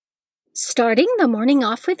Starting the morning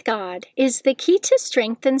off with God is the key to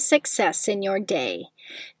strength and success in your day.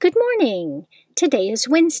 Good morning. Today is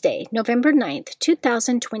Wednesday, November 9th,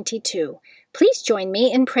 2022. Please join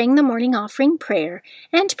me in praying the morning offering prayer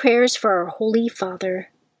and prayers for our Holy Father.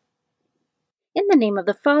 In the name of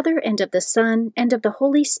the Father, and of the Son, and of the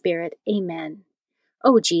Holy Spirit, Amen.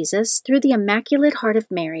 O Jesus, through the Immaculate Heart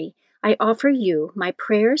of Mary, I offer you my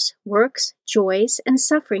prayers, works, joys, and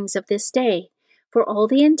sufferings of this day, for all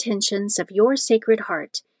the intentions of your Sacred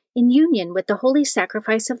Heart, in union with the holy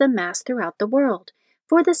sacrifice of the Mass throughout the world,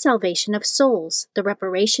 for the salvation of souls, the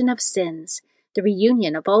reparation of sins, the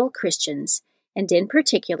reunion of all Christians, and in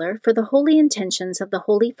particular for the holy intentions of the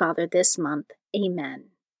Holy Father this month. Amen.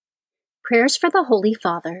 Prayers for the Holy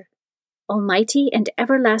Father. Almighty and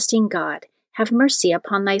everlasting God, have mercy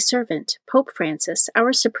upon thy servant, Pope Francis,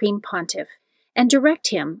 our Supreme Pontiff, and direct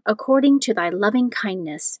him, according to thy loving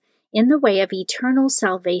kindness, in the way of eternal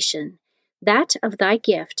salvation, that of thy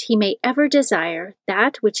gift he may ever desire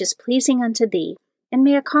that which is pleasing unto thee, and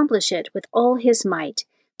may accomplish it with all his might,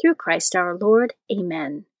 through Christ our Lord.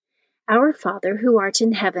 Amen. Our Father, who art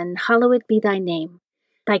in heaven, hallowed be thy name.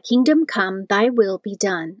 Thy kingdom come, thy will be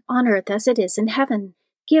done, on earth as it is in heaven.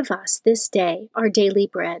 Give us this day our daily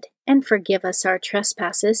bread, and forgive us our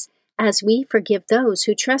trespasses, as we forgive those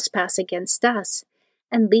who trespass against us.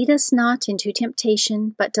 And lead us not into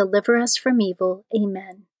temptation, but deliver us from evil.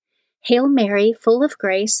 Amen. Hail Mary, full of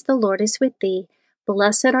grace, the Lord is with thee.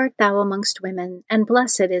 Blessed art thou amongst women, and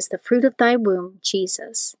blessed is the fruit of thy womb,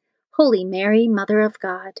 Jesus. Holy Mary, Mother of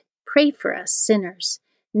God, pray for us sinners,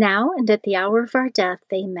 now and at the hour of our death.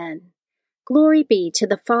 Amen. Glory be to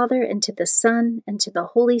the Father, and to the Son, and to the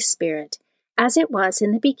Holy Spirit, as it was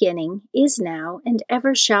in the beginning, is now, and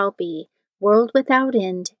ever shall be, world without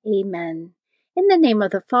end. Amen. In the name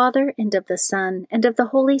of the Father, and of the Son, and of the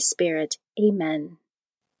Holy Spirit. Amen.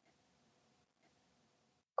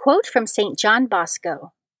 Quote from St. John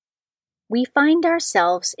Bosco. We find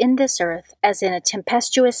ourselves in this earth as in a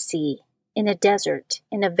tempestuous sea, in a desert,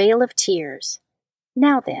 in a vale of tears.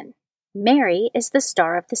 Now then, Mary is the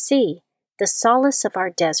star of the sea, the solace of our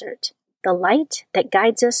desert, the light that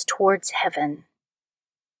guides us towards heaven.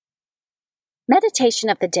 Meditation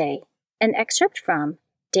of the Day, an excerpt from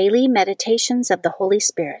Daily Meditations of the Holy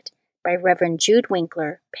Spirit by Reverend Jude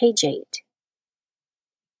Winkler, page 8.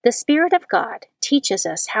 The Spirit of God teaches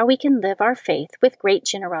us how we can live our faith with great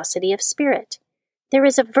generosity of spirit. There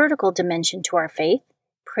is a vertical dimension to our faith,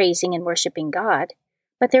 praising and worshiping God,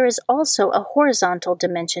 but there is also a horizontal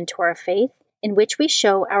dimension to our faith, in which we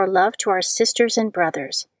show our love to our sisters and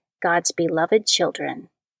brothers, God's beloved children.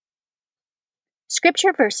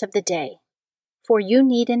 Scripture verse of the day. For you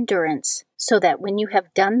need endurance, so that when you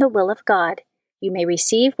have done the will of God, you may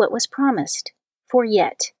receive what was promised. For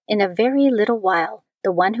yet, in a very little while,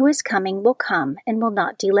 the one who is coming will come and will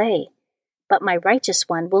not delay. But my righteous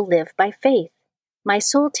one will live by faith. My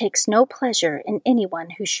soul takes no pleasure in anyone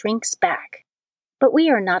who shrinks back. But we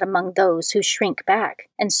are not among those who shrink back,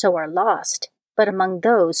 and so are lost, but among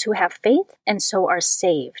those who have faith and so are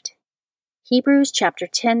saved. Hebrews chapter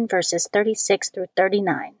 10, verses 36 through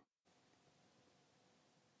 39.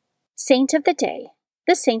 Saint of the Day.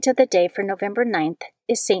 The saint of the day for November 9th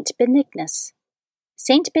is Saint Benignus.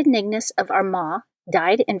 Saint Benignus of Armagh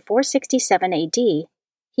died in 467 A.D.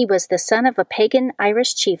 He was the son of a pagan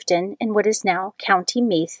Irish chieftain in what is now County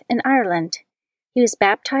Meath in Ireland. He was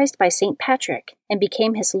baptized by St. Patrick and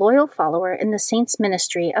became his loyal follower in the saint's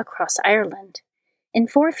ministry across Ireland. In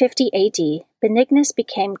 450 A.D., Benignus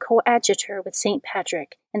became coadjutor with St.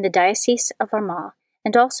 Patrick in the Diocese of Armagh,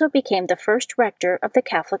 and also became the first rector of the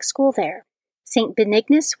Catholic school there. St.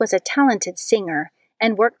 Benignus was a talented singer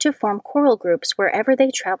and worked to form choral groups wherever they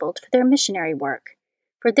traveled for their missionary work.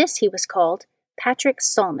 For this he was called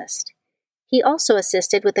Patrick's Psalmist. He also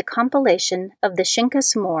assisted with the compilation of the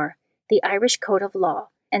Shinkas Mór, the Irish Code of Law,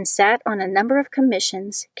 and sat on a number of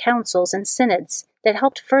commissions, councils, and synods that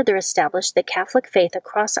helped further establish the Catholic faith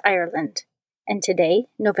across Ireland. And today,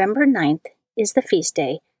 November 9th, is the feast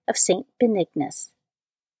day of St. Benignus.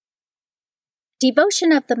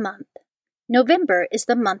 Devotion of the Month. November is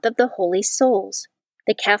the month of the Holy Souls.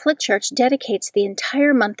 The Catholic Church dedicates the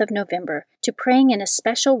entire month of November to praying in a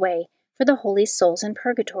special way for the holy souls in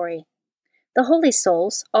purgatory. The holy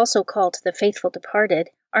souls, also called the faithful departed,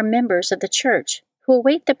 are members of the Church who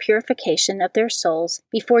await the purification of their souls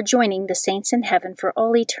before joining the saints in heaven for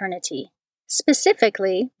all eternity.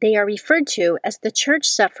 Specifically, they are referred to as the Church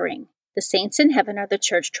suffering. The saints in heaven are the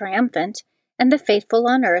Church triumphant, and the faithful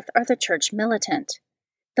on earth are the Church militant.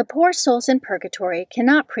 The poor souls in purgatory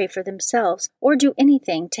cannot pray for themselves or do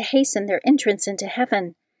anything to hasten their entrance into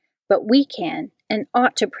heaven, but we can, and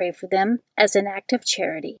ought to pray for them as an act of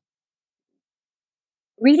charity.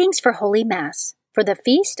 Readings for Holy Mass for the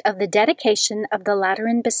Feast of the Dedication of the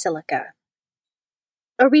Lateran Basilica.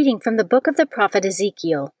 A reading from the book of the prophet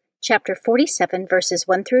Ezekiel, chapter 47, verses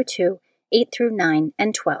 1 through 2, 8 through 9,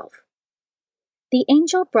 and 12. The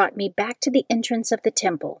angel brought me back to the entrance of the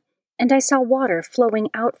temple, and I saw water flowing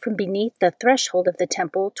out from beneath the threshold of the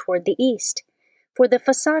temple toward the east, for the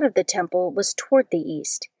facade of the temple was toward the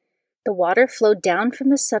east. The water flowed down from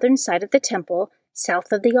the southern side of the temple,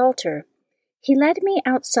 south of the altar. He led me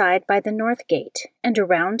outside by the north gate, and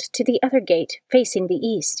around to the other gate facing the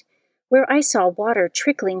east, where I saw water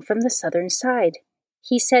trickling from the southern side.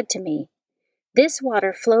 He said to me, "This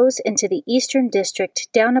water flows into the eastern district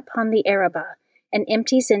down upon the Arabah, and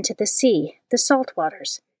empties into the sea, the salt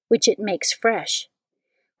waters, which it makes fresh.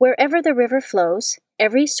 Wherever the river flows,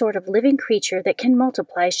 every sort of living creature that can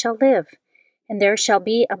multiply shall live, and there shall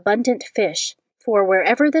be abundant fish, for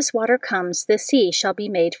wherever this water comes, the sea shall be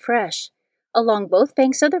made fresh. Along both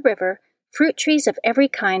banks of the river, fruit trees of every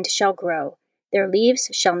kind shall grow. Their leaves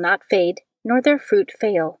shall not fade, nor their fruit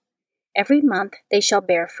fail. Every month they shall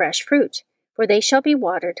bear fresh fruit, for they shall be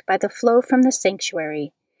watered by the flow from the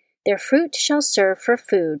sanctuary. Their fruit shall serve for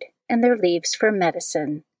food, and their leaves for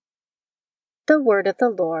medicine." The Word of the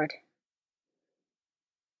Lord.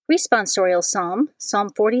 Responsorial Psalm, Psalm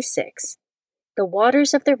 46. The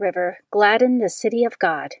waters of the river gladden the city of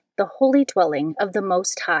God, the holy dwelling of the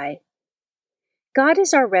Most High. God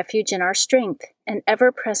is our refuge and our strength, an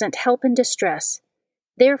ever-present help in distress.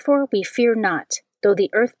 Therefore we fear not, though the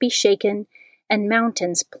earth be shaken, and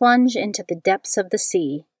mountains plunge into the depths of the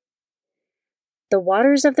sea. The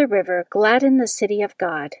waters of the river gladden the city of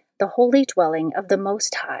God, the holy dwelling of the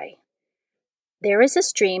Most High. There is a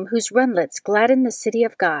stream whose runlets gladden the city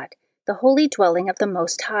of God, the holy dwelling of the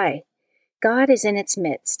Most High. God is in its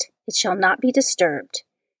midst. It shall not be disturbed.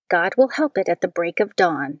 God will help it at the break of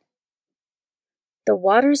dawn. The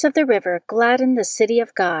waters of the river gladden the city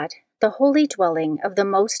of God, the holy dwelling of the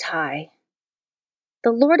Most High.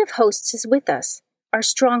 The Lord of hosts is with us. Our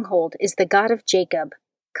stronghold is the God of Jacob.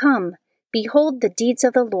 Come, behold the deeds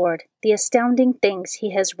of the Lord, the astounding things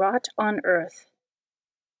he has wrought on earth.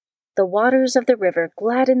 The waters of the river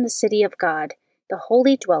gladden the city of God, the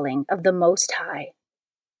holy dwelling of the Most High.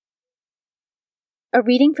 A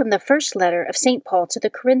reading from the first letter of St. Paul to the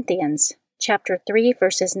Corinthians, chapter 3,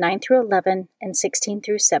 verses 9 through 11 and 16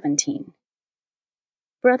 through 17.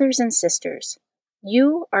 Brothers and sisters,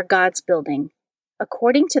 you are God's building.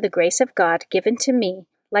 According to the grace of God given to me,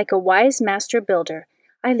 like a wise master builder,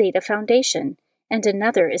 I laid a foundation, and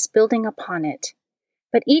another is building upon it.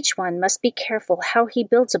 But each one must be careful how he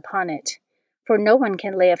builds upon it, for no one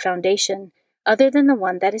can lay a foundation other than the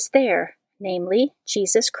one that is there, namely,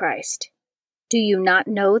 Jesus Christ. Do you not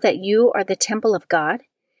know that you are the temple of God,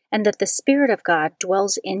 and that the Spirit of God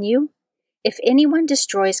dwells in you? If anyone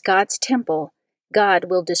destroys God's temple, God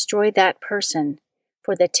will destroy that person,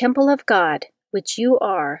 for the temple of God, which you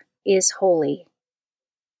are, is holy.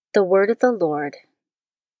 The Word of the Lord.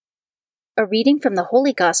 A reading from the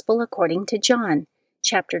Holy Gospel according to John,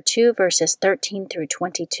 chapter 2, verses 13 through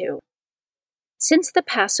 22. Since the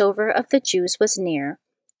Passover of the Jews was near,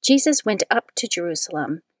 Jesus went up to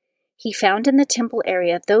Jerusalem. He found in the temple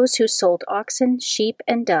area those who sold oxen, sheep,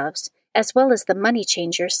 and doves, as well as the money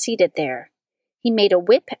changers seated there. He made a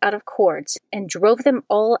whip out of cords and drove them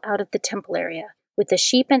all out of the temple area with the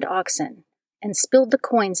sheep and oxen, and spilled the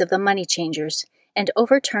coins of the money changers, and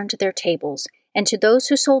overturned their tables. And to those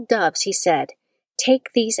who sold doves he said,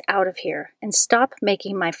 "Take these out of here, and stop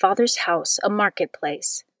making my Father's house a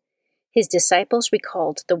marketplace." His disciples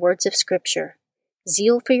recalled the words of Scripture,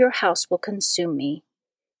 "Zeal for your house will consume me."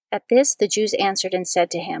 At this the Jews answered and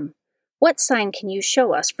said to him, "What sign can you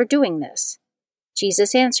show us for doing this?"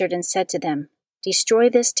 Jesus answered and said to them, "Destroy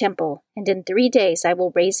this temple, and in 3 days I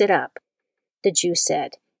will raise it up." The Jews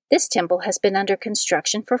said, "This temple has been under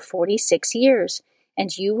construction for 46 years,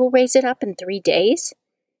 and you will raise it up in 3 days?"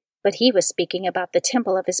 But he was speaking about the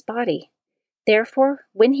temple of his body. Therefore,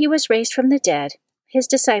 when he was raised from the dead, his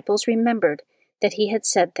disciples remembered that he had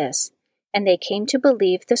said this, and they came to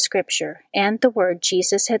believe the Scripture and the word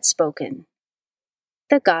Jesus had spoken.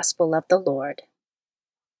 The Gospel of the Lord.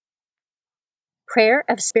 Prayer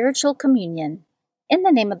of Spiritual Communion. In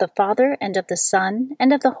the name of the Father, and of the Son,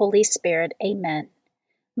 and of the Holy Spirit. Amen.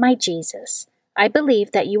 My Jesus, I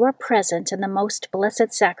believe that you are present in the most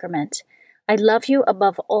blessed sacrament. I love you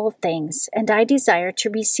above all things, and I desire to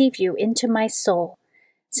receive you into my soul.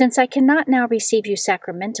 Since I cannot now receive you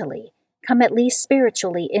sacramentally, come at least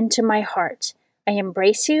spiritually into my heart. I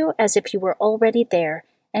embrace you as if you were already there,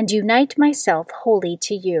 and unite myself wholly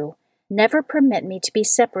to you. Never permit me to be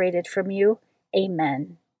separated from you.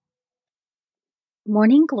 Amen.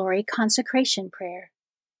 Morning Glory Consecration Prayer.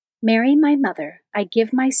 Mary, my mother, I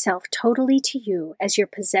give myself totally to you as your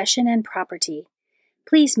possession and property.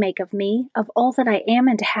 Please make of me, of all that I am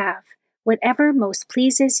and have, whatever most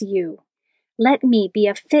pleases you. Let me be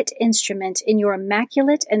a fit instrument in your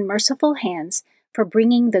immaculate and merciful hands for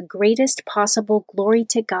bringing the greatest possible glory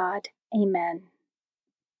to God. Amen.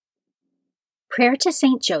 Prayer to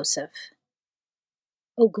Saint Joseph.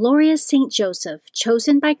 O glorious Saint Joseph,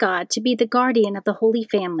 chosen by God to be the guardian of the Holy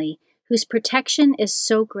Family, whose protection is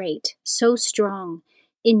so great, so strong,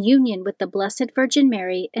 in union with the Blessed Virgin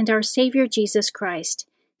Mary and our Savior Jesus Christ,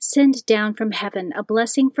 send down from heaven a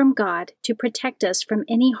blessing from God to protect us from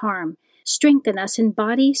any harm, strengthen us in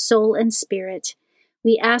body, soul, and spirit.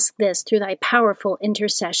 We ask this through thy powerful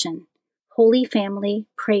intercession. Holy Family,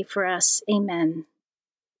 pray for us. Amen.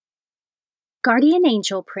 Guardian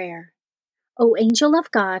Angel Prayer. O angel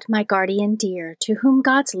of God, my guardian dear, to whom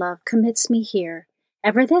God's love commits me here,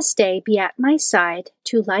 ever this day be at my side,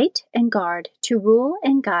 to light and guard, to rule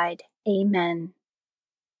and guide. Amen.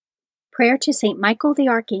 Prayer to Saint Michael the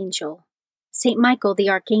Archangel. Saint Michael the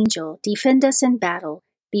Archangel, defend us in battle,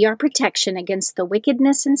 be our protection against the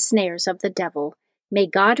wickedness and snares of the devil. May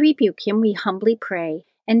God rebuke him, we humbly pray,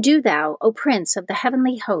 and do thou, O Prince of the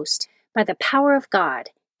heavenly host, by the power of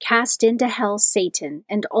God, cast into hell Satan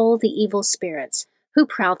and all the evil spirits who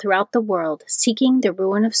prowl throughout the world, seeking the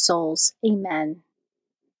ruin of souls. Amen.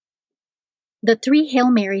 The Three Hail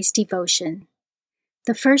Marys Devotion.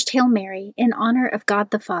 The first Hail Mary, in honor of God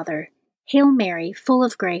the Father. Hail Mary, full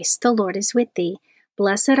of grace, the Lord is with thee.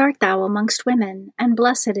 Blessed art thou amongst women, and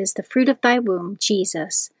blessed is the fruit of thy womb,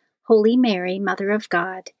 Jesus. Holy Mary, Mother of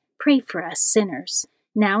God, pray for us sinners,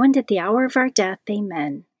 now and at the hour of our death.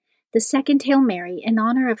 Amen. The second Hail Mary, in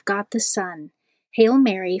honor of God the Son. Hail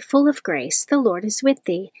Mary, full of grace, the Lord is with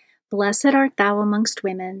thee. Blessed art thou amongst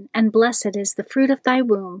women, and blessed is the fruit of thy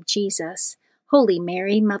womb, Jesus. Holy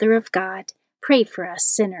Mary, Mother of God, pray for us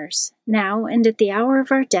sinners, now and at the hour of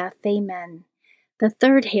our death. Amen. The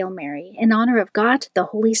third Hail Mary, in honor of God the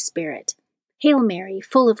Holy Spirit. Hail Mary,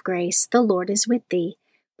 full of grace, the Lord is with thee.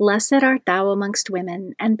 Blessed art thou amongst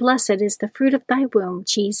women, and blessed is the fruit of thy womb,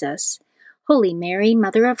 Jesus. Holy Mary,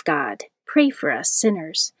 Mother of God, pray for us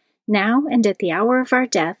sinners, now and at the hour of our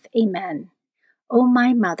death. Amen. O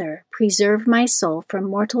my Mother, preserve my soul from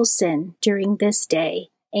mortal sin during this day.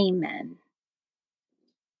 Amen.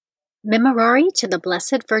 Memorare to the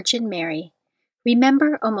Blessed Virgin Mary.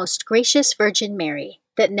 Remember, O most gracious Virgin Mary,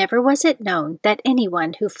 that never was it known that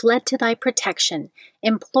anyone who fled to thy protection,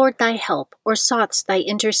 implored thy help, or sought thy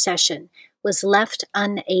intercession, was left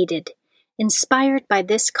unaided. Inspired by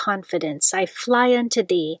this confidence, I fly unto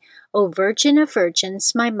thee, O Virgin of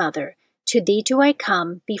Virgins, my Mother. To thee do I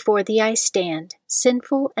come, before thee I stand,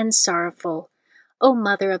 sinful and sorrowful. O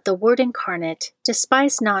Mother of the Word incarnate,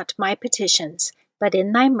 despise not my petitions, but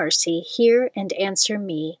in thy mercy hear and answer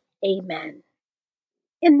me. Amen.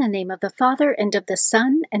 In the name of the Father, and of the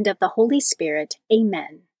Son, and of the Holy Spirit.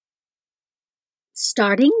 Amen.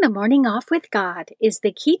 Starting the morning off with God is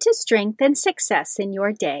the key to strength and success in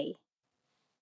your day.